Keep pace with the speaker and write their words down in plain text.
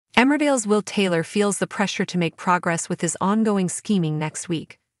Emmerdale's Will Taylor feels the pressure to make progress with his ongoing scheming next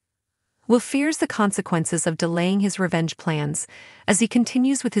week. Will fears the consequences of delaying his revenge plans as he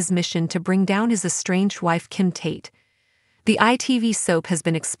continues with his mission to bring down his estranged wife Kim Tate. The ITV soap has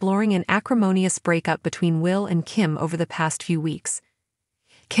been exploring an acrimonious breakup between Will and Kim over the past few weeks.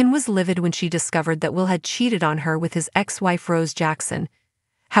 Kim was livid when she discovered that Will had cheated on her with his ex-wife Rose Jackson.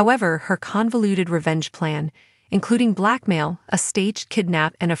 However, her convoluted revenge plan, including blackmail, a staged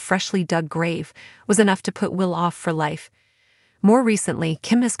kidnap, and a freshly dug grave, was enough to put Will off for life. More recently,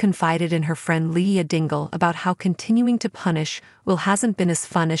 Kim has confided in her friend Leah Dingle about how continuing to punish Will hasn't been as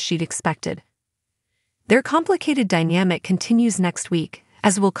fun as she'd expected. Their complicated dynamic continues next week,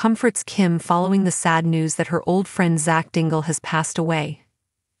 as Will comforts Kim following the sad news that her old friend Zach Dingle has passed away.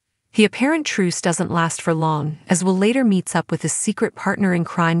 The apparent truce doesn't last for long, as Will later meets up with his secret partner in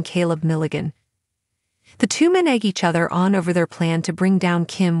crime Caleb Milligan. The two men egg each other on over their plan to bring down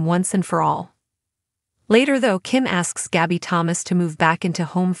Kim once and for all. Later though, Kim asks Gabby Thomas to move back into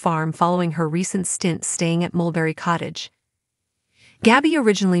home farm following her recent stint staying at Mulberry Cottage. Gabby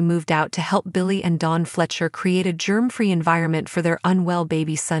originally moved out to help Billy and Dawn Fletcher create a germ-free environment for their unwell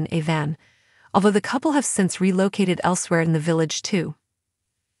baby son Evan, although the couple have since relocated elsewhere in the village too.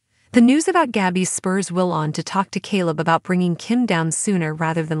 The news about Gabby spurs Will on to talk to Caleb about bringing Kim down sooner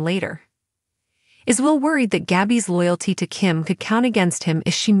rather than later. Is Will worried that Gabby's loyalty to Kim could count against him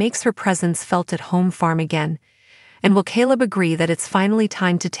if she makes her presence felt at home farm again? And will Caleb agree that it's finally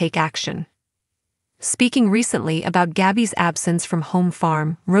time to take action? Speaking recently about Gabby's absence from home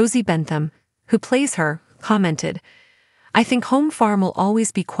farm, Rosie Bentham, who plays her, commented, "I think home farm will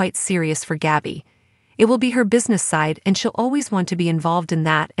always be quite serious for Gabby. It will be her business side and she'll always want to be involved in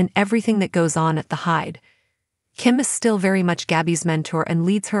that and everything that goes on at the Hyde. Kim is still very much Gabby's mentor and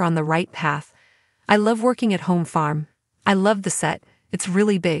leads her on the right path. I love working at home farm. I love the set, it's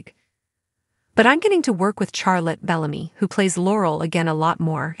really big. But I'm getting to work with Charlotte Bellamy, who plays Laurel again a lot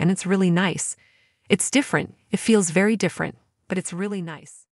more, and it's really nice. It's different, it feels very different, but it's really nice."